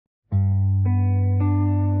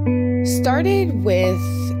Started with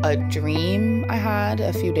a dream I had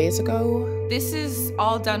a few days ago. This is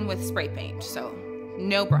all done with spray paint, so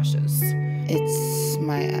no brushes. It's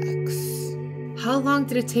my ex. How long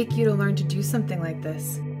did it take you to learn to do something like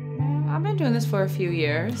this? I've been doing this for a few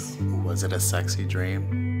years. Was it a sexy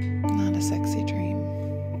dream? Not a sexy dream.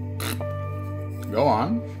 Go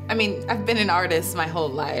on. I mean, I've been an artist my whole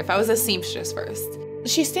life. I was a seamstress first.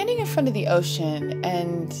 She's standing in front of the ocean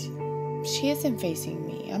and she isn't facing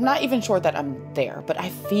me. I'm not even sure that I'm there, but I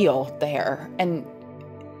feel there. And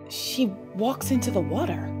she walks into the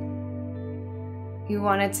water. You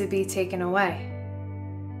wanted to be taken away.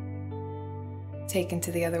 Taken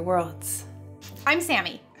to the other worlds. I'm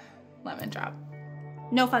Sammy. Lemon drop.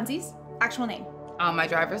 No funsies. Actual name. On my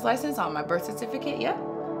driver's license, on my birth certificate, yeah.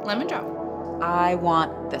 Lemon drop. I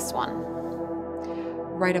want this one.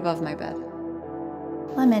 Right above my bed.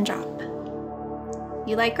 Lemon drop.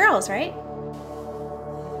 You like girls, right?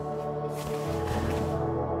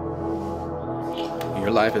 Your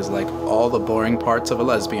life is like all the boring parts of a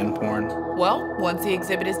lesbian porn. Well, once the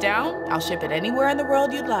exhibit is down, I'll ship it anywhere in the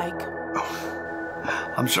world you'd like.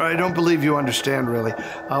 I'm sorry, I don't believe you understand, really.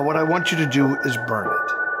 What I want you to do is burn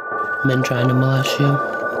it. Been trying to molest you?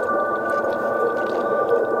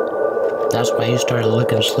 That's why you started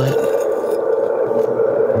looking slit?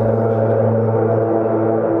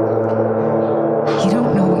 You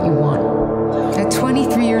don't know what you want. At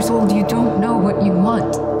 23 years old, you don't know what you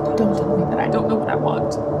want. Don't tell me that I don't know what I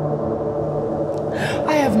want.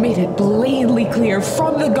 I have made it blatantly clear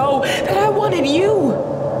from the go that I wanted you.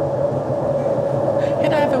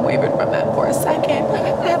 And I haven't wavered from that for a second.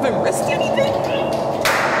 I haven't risked anything.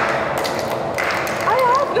 I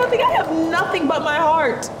have nothing. I have nothing but my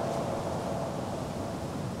heart.